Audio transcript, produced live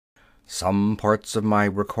Some parts of my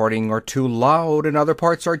recording are too loud and other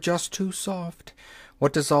parts are just too soft.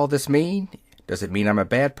 What does all this mean? Does it mean I'm a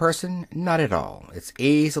bad person? Not at all. It's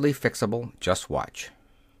easily fixable. Just watch.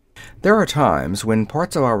 There are times when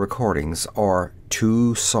parts of our recordings are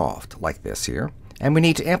too soft, like this here, and we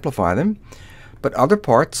need to amplify them. But other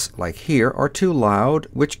parts, like here, are too loud,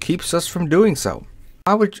 which keeps us from doing so. If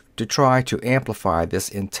I were to try to amplify this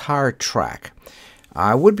entire track,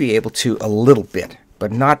 I would be able to a little bit,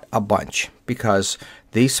 but not a bunch, because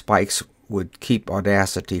these spikes would keep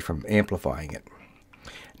Audacity from amplifying it.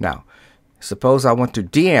 Now, suppose I want to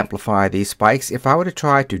de-amplify these spikes. If I were to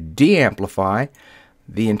try to de-amplify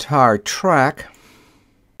the entire track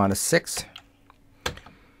on a 6,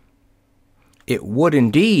 it would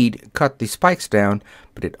indeed cut the spikes down,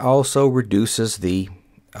 but it also reduces the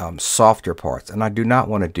softer parts, and I do not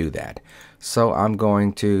want to do that. So I'm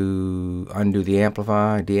going to undo the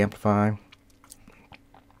amplify, de-amplify.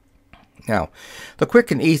 Now, the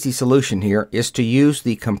quick and easy solution here is to use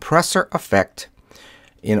the compressor effect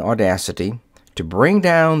in Audacity to bring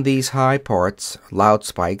down these high parts, loud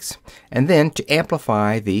spikes, and then to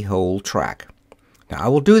amplify the whole track. Now, I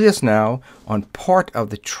will do this now on part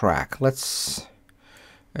of the track. Let's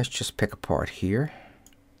just pick a part here.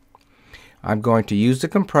 I'm going to use the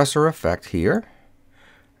compressor effect here.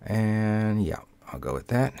 And yeah, I'll go with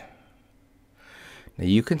that. Now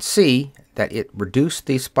you can see that it reduced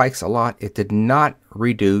these spikes a lot. It did not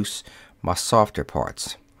reduce my softer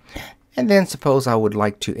parts. And then suppose I would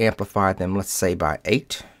like to amplify them, let's say by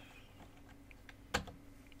 8.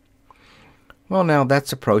 Well, now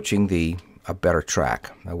that's approaching a better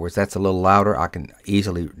track. In other words, that's a little louder. I can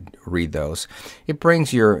easily read those. It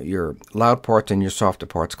brings your loud parts and your softer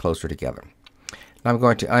parts closer together. Now I'm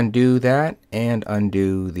going to undo that and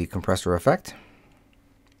undo the compressor effect.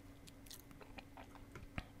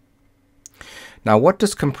 Now, what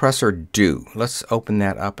does compressor do? Let's open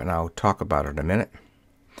that up and I'll talk about it in a minute.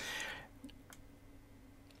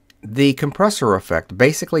 The compressor effect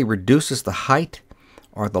basically reduces the height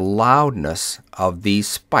or the loudness of these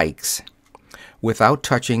spikes without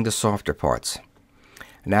touching the softer parts.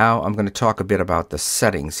 Now I'm going to talk a bit about the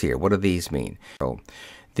settings here. What do these mean? So,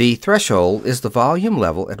 the threshold is the volume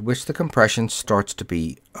level at which the compression starts to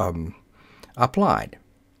be applied.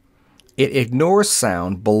 It ignores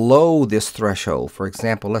sound below this threshold. For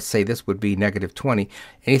example, let's say this would be -20.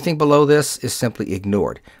 Anything below this is simply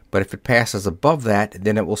ignored. But if it passes above that,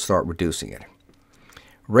 then it will start reducing it.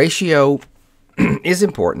 Ratio is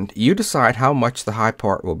important. You decide how much the high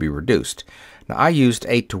part will be reduced. Now, I used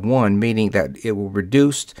 8:1, meaning that it will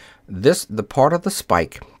reduce the part of the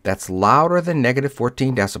spike that's louder than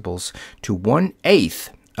 -14 decibels to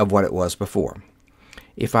 1/8 of what it was before.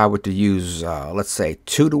 If I were to use, let's say,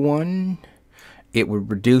 2:1, it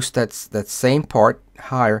would reduce that same part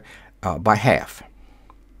higher by half.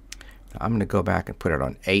 I'm going to go back and put it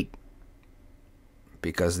on 8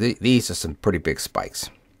 because these are some pretty big spikes.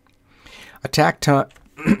 Attack time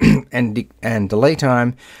and delay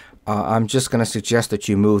time, I'm just going to suggest that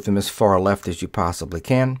you move them as far left as you possibly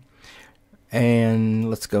can. And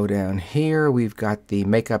let's go down here. We've got the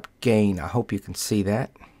makeup gain. I hope you can see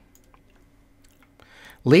that.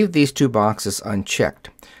 Leave these two boxes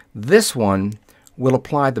unchecked. This one will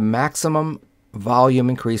apply the maximum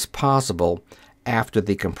volume increase possible after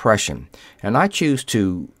the compression. And I choose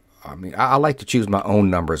to, I like to choose my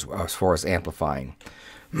own numbers as far as amplifying.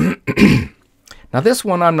 Now this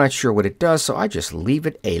one, I'm not sure what it does, so I just leave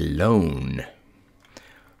it alone.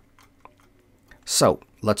 So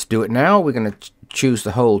let's do it now. We're going to choose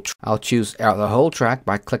the whole. I'll choose the whole track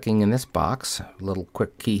by clicking in this box. A little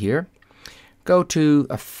quick key here. Go to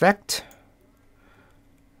Effect,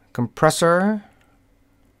 Compressor,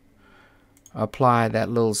 apply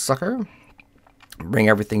that little sucker, bring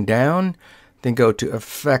everything down, then go to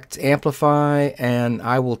Effect, Amplify, and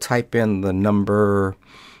I will type in the number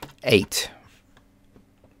 8.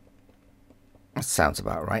 That sounds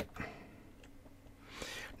about right.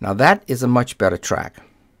 Now that is a much better track.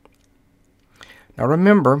 Now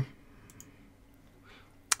remember,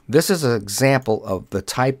 this is an example of the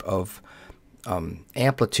type of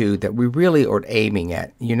amplitude that we really are aiming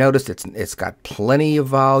at. You notice it's got plenty of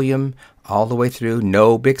volume all the way through,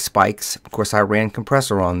 no big spikes. Of course, I ran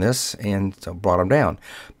compressor on this and so brought them down.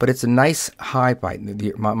 But it's a nice high bite.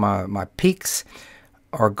 My peaks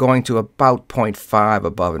are going to about 0.5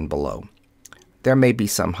 above and below. There may be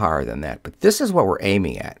some higher than that, but this is what we're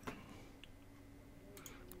aiming at.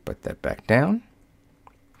 Put that back down.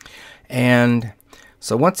 And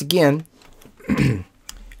so once again,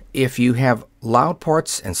 if you have loud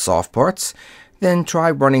parts and soft parts, then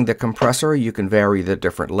try running the compressor. You can vary the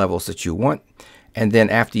different levels that you want. And then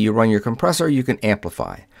after you run your compressor, you can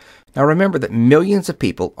amplify. Now remember that millions of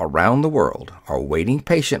people around the world are waiting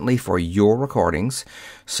patiently for your recordings,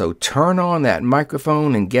 so turn on that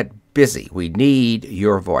microphone and get busy. We need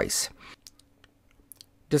your voice.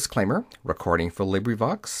 Disclaimer, recording for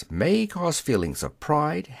LibriVox may cause feelings of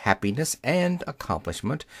pride, happiness, and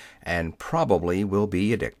accomplishment, and probably will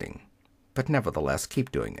be addicting. But nevertheless, keep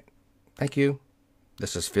doing it. Thank you.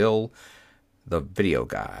 This is Phil, the video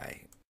guy.